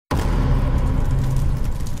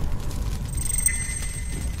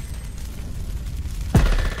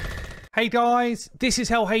Hey guys, this is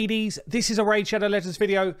Hell Hades. This is a Raid Shadow Legends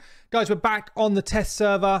video. Guys, we're back on the test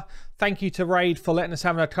server. Thank you to Raid for letting us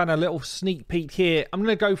have a kind of little sneak peek here. I'm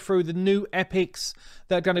going to go through the new epics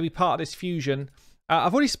that are going to be part of this fusion.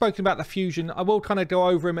 I've already spoken about the fusion. I will kind of go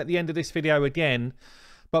over him at the end of this video again.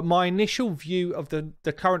 But my initial view of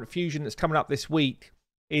the current fusion that's coming up this week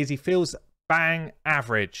is he feels bang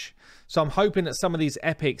average. So I'm hoping that some of these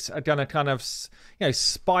epics are going to kind of, you know,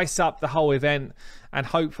 spice up the whole event, and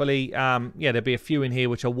hopefully, yeah, there'll be a few in here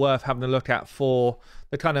which are worth having a look at for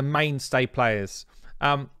the kind of mainstay players.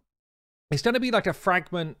 It's going to be like a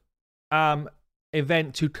fragment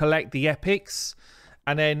event to collect the epics,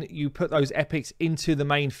 and then you put those epics into the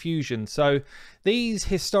main fusion. So these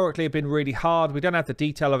historically have been really hard. We don't have the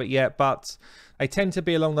detail of it yet, but they tend to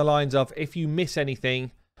be along the lines of if you miss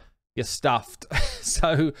anything, you're stuffed.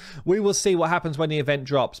 So we will see what happens when the event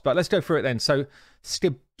drops, but let's go through it then. So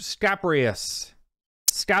Scabrius,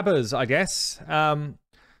 Scabbers, I guess,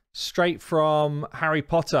 straight from Harry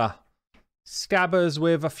Potter. Scabbers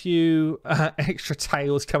with a few extra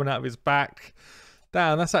tails coming out of his back.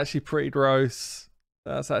 Damn, that's actually pretty gross.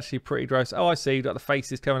 That's actually pretty gross. Oh, I see. You've got the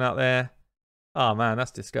faces coming out there. Oh man,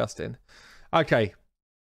 that's disgusting. Okay,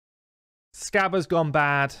 Scabbers gone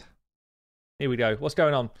bad. Here we go. What's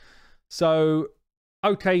going on? So,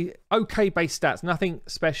 okay base stats. Nothing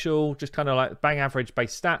special, just kind of like bang average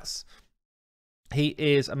base stats. He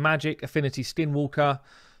is a magic affinity skinwalker.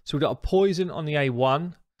 So we've got a poison on the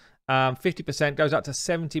A1. 50% goes up to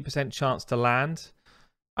 70% chance to land.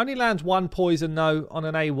 Only lands one poison though on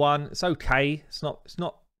an A1. It's okay. It's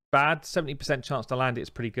not bad. 70% chance to land it is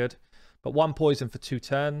pretty good. But one poison for 2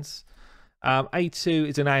 turns. A2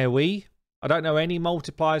 is an AoE. I don't know any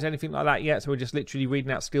multipliers, anything like that yet, so we're just literally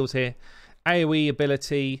reading out skills here. AoE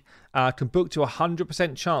ability can book to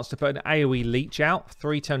 100% chance to put an AoE leech out,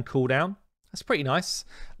 3-turn cooldown. That's pretty nice.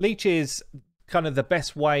 Leech is kind of the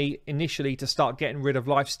best way initially to start getting rid of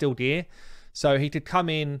lifesteal gear. So he could come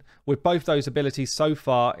in with both those abilities so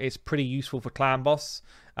far. It's pretty useful for clan boss,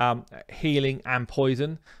 healing and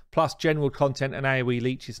poison. Plus general content and AoE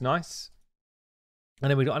leech is nice. And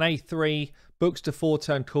then we've got an A3, books to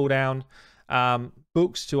 4-turn cooldown.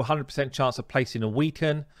 Books to 100% chance of placing a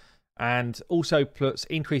weaken, and also puts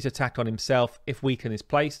increased attack on himself if weaken is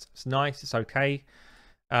placed. It's nice, it's okay.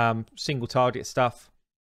 Single target stuff.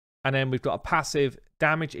 And then we've got a passive,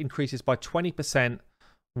 damage increases by 20%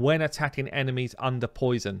 when attacking enemies under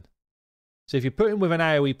poison. So if you put him with an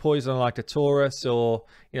AoE poison like a Taurus or,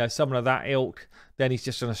 you know, someone of that ilk, then he's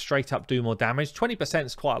just going to straight up do more damage. 20%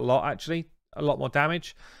 is quite a lot, actually. A lot more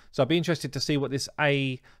damage. So I'd be interested to see what this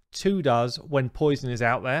A2 does when poison is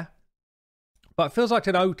out there. But it feels like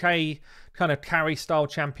an okay kind of carry style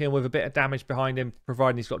champion with a bit of damage behind him,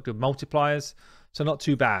 providing he's got good multipliers. So not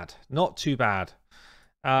too bad. Not too bad.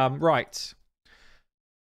 Right.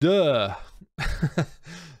 Duh.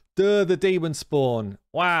 Duh, the demon spawn.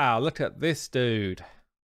 Wow, look at this dude. I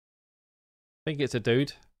think it's a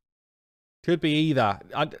dude. Could be either.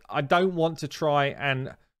 I don't want to try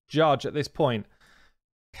and judge at this point.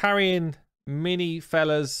 Carrying mini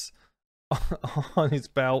fellas on his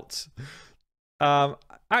belt.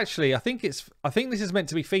 Actually, I think this is meant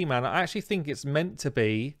to be female. I actually think it's meant to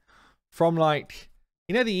be from, like,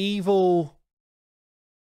 you know, the evil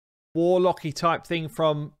warlocky type thing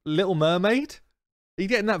from Little Mermaid. Are you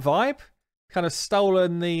getting that vibe? Kind of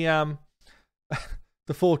stolen the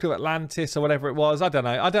the Fork of Atlantis or whatever it was. I don't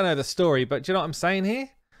know the story, but do you know what I'm saying here?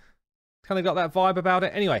 Kind of got that vibe about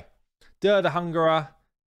it. Anyway, Dur the Hungerer.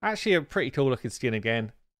 Actually a pretty cool looking skin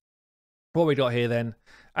again. What we got here then?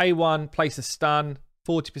 A1, place a stun.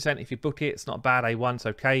 40% if you book it. It's not bad. A1's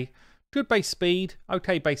okay. Good base speed.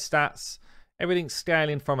 Okay base stats. Everything's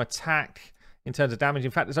scaling from attack in terms of damage.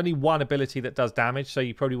 In fact, there's only one ability that does damage, so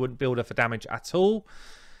you probably wouldn't build her for damage at all.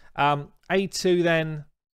 A2 then.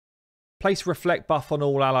 Place Reflect buff on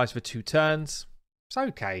all allies for 2 turns. It's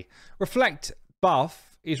okay. Reflect buff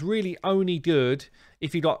is really only good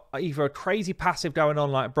if you've got either a crazy passive going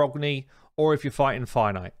on like Brogni, or if you're fighting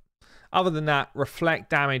Finite. Other than that,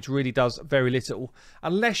 Reflect damage really does very little.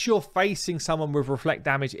 Unless you're facing someone with Reflect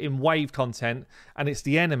damage in wave content and it's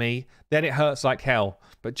the enemy, then it hurts like hell.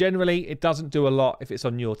 But generally, it doesn't do a lot if it's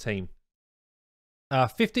on your team.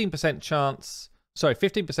 15% chance, sorry,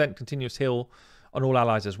 15% continuous heal on all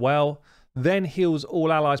allies as well. Then heals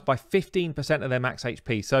all allies by 15% of their max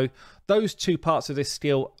HP. So those two parts of this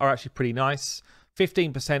skill are actually pretty nice.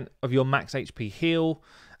 15% of your max HP heal,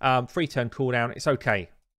 3-turn cooldown. It's okay.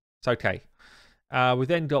 It's okay. We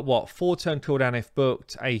then got what? 4-turn cooldown if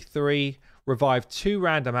booked. A3. Revive 2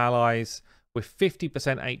 random allies with 50%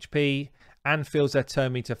 HP and fills their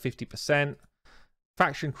turn meter 50%.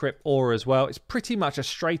 Faction Crypt aura as well. It's pretty much a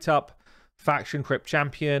straight up Faction Crypt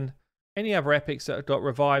champion. Any other epics that have got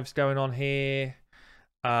revives going on here?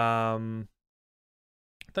 I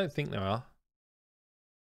don't think there are.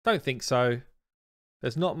 Don't think so.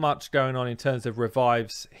 There's not much going on in terms of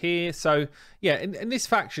revives here. So, yeah, in this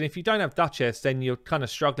faction, if you don't have Duchess, then you're kind of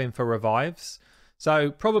struggling for revives. So,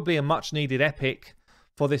 probably a much-needed epic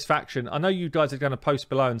for this faction. I know you guys are going to post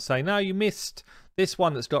below and say, no, you missed this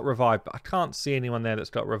one that's got revive, but I can't see anyone there that's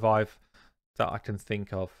got revive that I can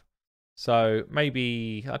think of. So,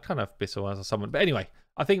 maybe I kind of Bissell or someone. But anyway,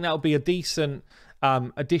 I think that'll be a decent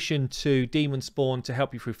addition to Demon Spawn to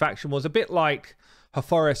help you through faction wars. A bit like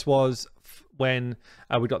Hophorus was when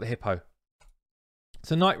we got the Hippo.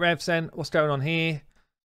 So Night Revs then, what's going on here?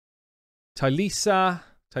 Tylesia.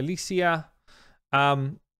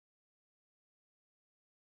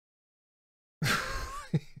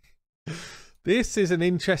 This is an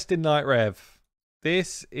interesting Night Rev.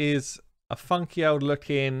 This is a funky old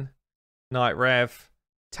looking Night Rev.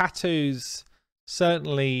 Tattoos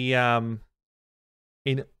certainly in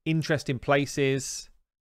interesting places.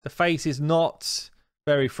 The face is not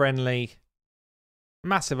very friendly.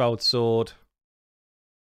 Massive old sword.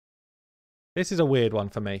 This is a weird one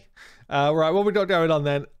for me. Right, what we got going on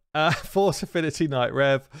then? Force Affinity Night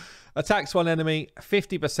Rev. Attacks one enemy,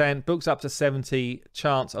 50%, books up to 70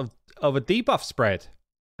 chance of a debuff spread.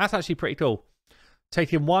 That's actually pretty cool.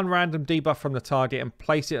 Taking one random debuff from the target and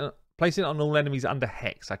place it on all enemies under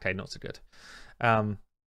Hex. Okay, not so good.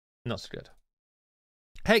 Not so good.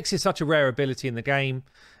 Hex is such a rare ability in the game,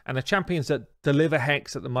 and the champions that deliver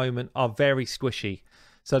Hex at the moment are very squishy.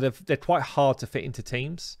 So they're quite hard to fit into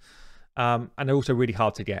teams, and they're also really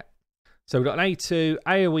hard to get. So we've got an A2,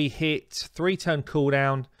 AoE hit, 3-turn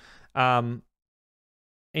cooldown,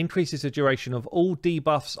 increases the duration of all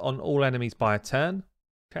debuffs on all enemies by a turn.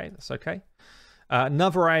 Okay, that's okay.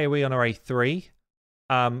 Another AoE on our A3,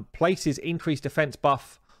 places increased defense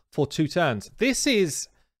buff for 2 turns. This is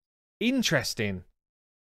interesting.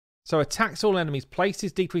 So attacks all enemies,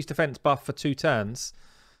 places decreased defense buff for 2 turns.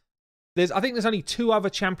 I think there's only 2 other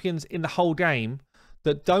champions in the whole game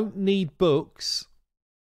that don't need books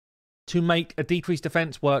to make a decreased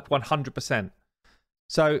defense work 100%.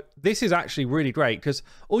 So this is actually really great because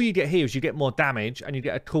all you get here is you get more damage and you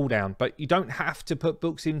get a cooldown, but you don't have to put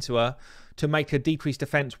books into her to make a decreased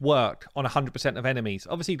defense work on 100% of enemies.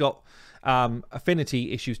 Obviously, you've got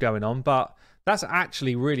affinity issues going on, but that's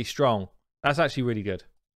actually really strong. That's actually really good.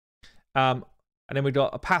 And then we've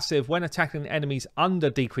got a passive when attacking enemies under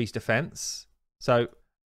decreased defense. So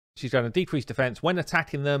she's going to decrease defense. When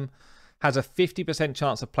attacking them, has a 50%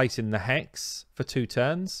 chance of placing the Hex for 2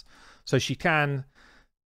 turns. So she can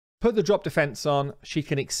put the drop defense on. She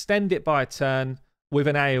can extend it by a turn with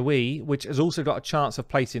an AoE, which has also got a chance of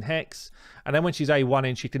placing Hex. And then when she's A1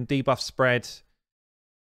 in, she can debuff spread.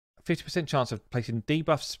 50% chance of placing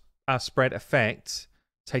debuff spread effect,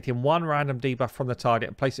 taking one random debuff from the target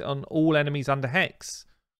and place it on all enemies under Hex.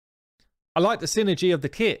 I like the synergy of the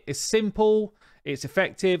kit. It's simple. It's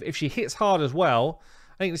effective. If she hits hard as well,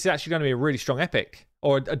 I think this is actually going to be a really strong epic,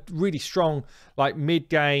 or a really strong like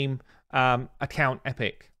mid-game account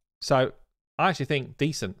epic. So I actually think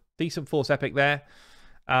decent force epic there.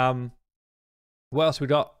 What else we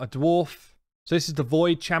got? A dwarf. So this is the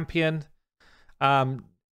Void champion.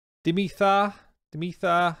 Demetha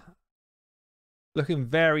looking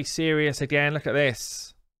very serious again. Look at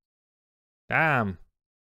this. Damn.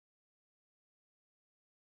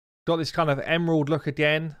 Got this kind of emerald look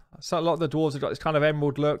again. So a lot of the dwarves have got this kind of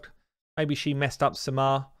emerald look. Maybe she messed up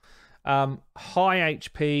Samar. High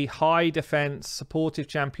HP, high defense, supportive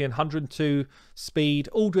champion, 102 speed.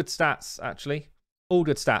 All good stats, actually. All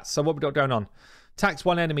good stats. So what we got going on? Attacks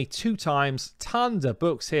one enemy 2 times. Tons of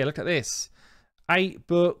books here. Look at this. 8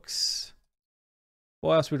 books.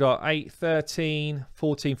 What else we got? 8, 13,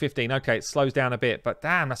 14, 15. Okay, it slows down a bit, but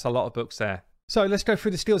damn, that's a lot of books there. So let's go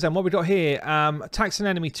through the skills then. What we got here, attacks an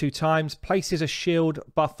enemy 2 times, places a shield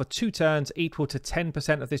buff for 2 turns equal to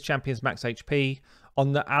 10% of this champion's max HP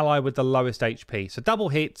on the ally with the lowest HP. So double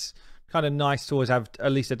hits, kind of nice to always have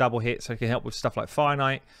at least a double hit so it can help with stuff like Fire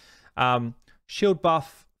Knight. Shield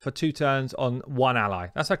buff for 2 turns on 1 ally.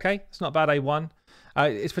 That's okay. It's not bad, A1.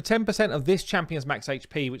 It's for 10% of this champion's max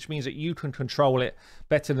HP, which means that you can control it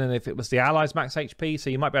better than if it was the ally's max HP. So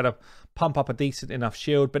you might be able to pump up a decent enough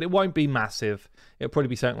shield, but it won't be massive. It'll probably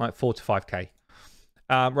be something like 4 to 5k.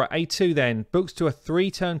 Right, A2 then. Books to a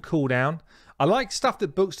 3-turn cooldown. I like stuff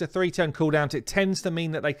that books to 3-turn cooldowns. It tends to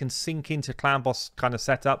mean that they can sink into clan boss kind of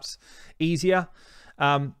setups easier.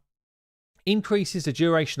 Increases the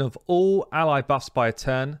duration of all ally buffs by a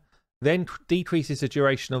turn. Then decreases the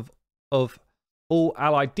duration of all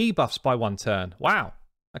allied debuffs by 1 turn. Wow.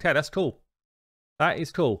 Okay, that's cool. That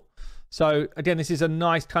is cool. So again, this is a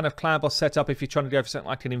nice kind of clan boss setup if you're trying to go for something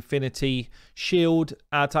like an Infinity Shield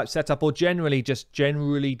type setup, or generally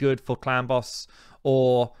good for clan boss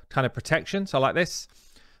or kind of protection. So I like this.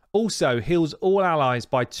 Also heals all allies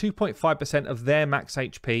by 2.5% of their max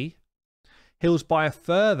HP. Heals by a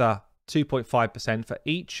further 2.5% for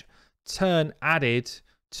each turn added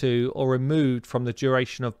to or removed from the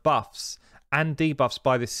duration of buffs and debuffs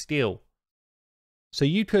by this skill. So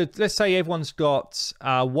you could, let's say everyone's got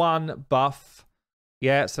 1 buff.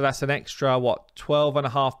 Yeah, so that's an extra, what,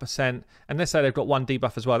 12.5%. And let's say they've got 1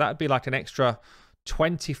 debuff as well. That would be like an extra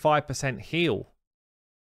 25% heal.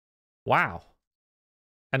 Wow.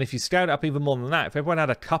 And if you scaled it up even more than that, if everyone had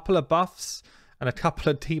a couple of buffs and a couple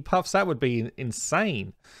of debuffs, that would be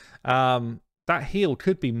insane. That heal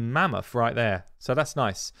could be mammoth right there. So that's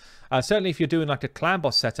nice. Certainly if you're doing like a clan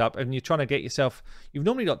boss setup and you're trying to get yourself, you've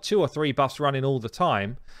normally got 2 or 3 buffs running all the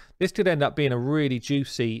time. This could end up being a really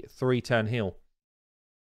juicy 3-turn heal.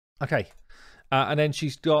 Okay. And then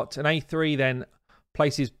she's got an A3 then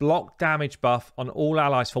places block damage buff on all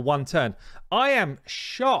allies for 1 turn. I am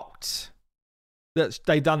shocked that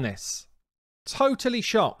they've done this. Totally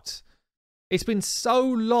shocked. It's been so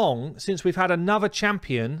long since we've had another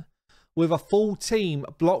champion with a full team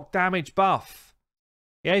block damage buff.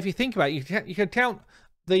 Yeah, if you think about it, you can count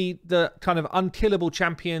the kind of unkillable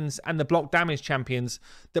champions and the block damage champions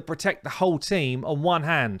that protect the whole team on one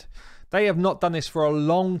hand. They have not done this for a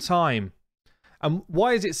long time. And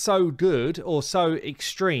why is it so good or so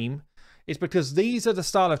extreme? It's because these are the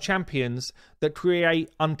style of champions that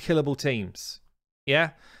create unkillable teams.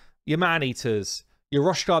 Yeah? Your Man-Eaters, your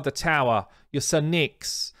Roshguard the Tower, your Sir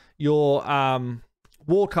Nyx, your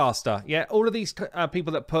Warcaster. Yeah, all of these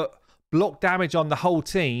people that put block damage on the whole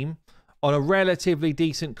team on a relatively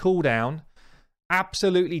decent cooldown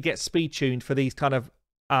absolutely get speed tuned for these kind of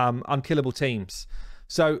unkillable teams.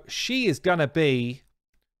 So she is going to be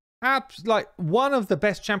like one of the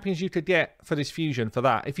best champions you could get for this fusion for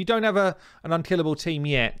that. If you don't have an unkillable team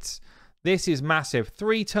yet, this is massive.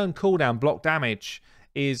 3-turn cooldown block damage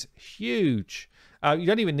is huge. You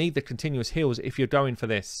don't even need the continuous heals if you're going for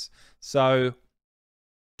this. So,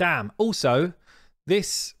 damn. Also,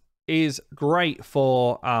 this is great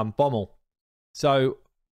for Bommel. So,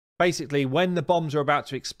 basically, when the bombs are about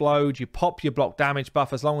to explode, you pop your block damage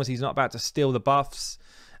buff as long as he's not about to steal the buffs.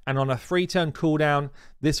 And on a 3-turn cooldown,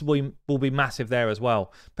 this will be massive there as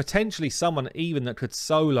well. Potentially someone even that could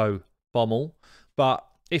solo Bommel. But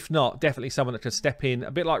if not, definitely someone that could step in,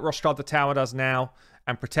 a bit like Roshguard the Tower does now,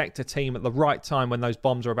 and protect a team at the right time when those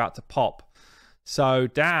bombs are about to pop. So,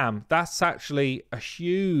 damn, that's actually a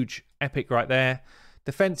huge epic right there.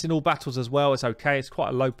 Defense in all battles as well is okay. It's quite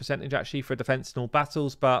a low percentage, actually, for defense in all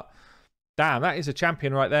battles. But, damn, that is a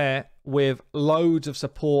champion right there with loads of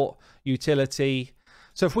support, utility.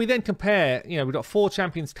 So, if we then compare, you know, we've got 4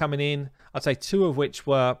 champions coming in. I'd say 2 of which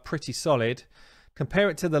were pretty solid. Compare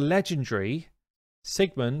it to the legendary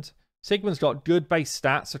Sigmund. Sigmund's got good base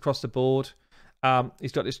stats across the board.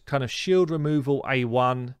 He's got this kind of shield removal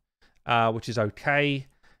A1, which is okay.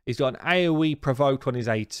 He's got an AoE provoke on his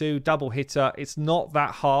A2, double hitter. It's not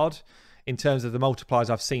that hard in terms of the multipliers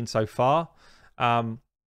I've seen so far.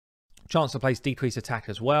 Chance to place decrease attack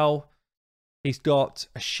as well. He's got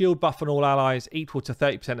a shield buff on all allies equal to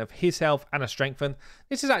 30% of his health and a strengthen.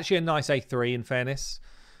 This is actually a nice A3 in fairness,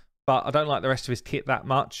 but I don't like the rest of his kit that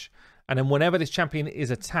much. And then whenever this champion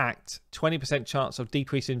is attacked, 20% chance of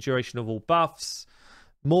decrease in duration of all buffs.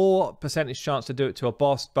 More percentage chance to do it to a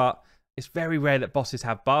boss, but it's very rare that bosses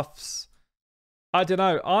have buffs. I don't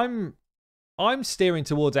know. I'm steering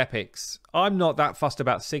towards epics. I'm not that fussed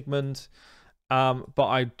about Sigmund, but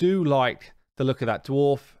I do like the look of that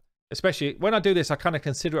dwarf. Especially when I do this, I kind of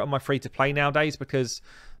consider it on my free-to-play nowadays because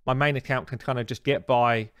my main account can kind of just get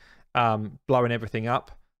by blowing everything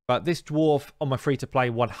up. But this dwarf on my free-to-play,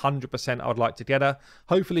 100% I would like to get her.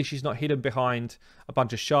 Hopefully she's not hidden behind a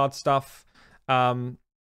bunch of shard stuff.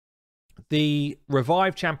 The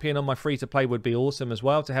revive champion on my free-to-play would be awesome as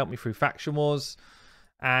well to help me through faction wars.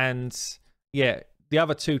 And yeah, the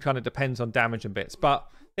other 2 kind of depends on damage and bits. But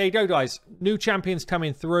there you go, guys. New champions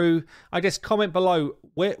coming through. I guess comment below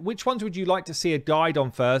which ones would you like to see a guide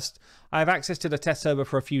on first. I have access to the test server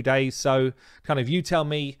for a few days. So kind of you tell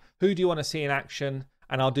me, who do you want to see in action?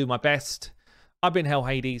 And I'll do my best. I've been Hell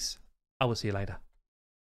Hades. I will see you later.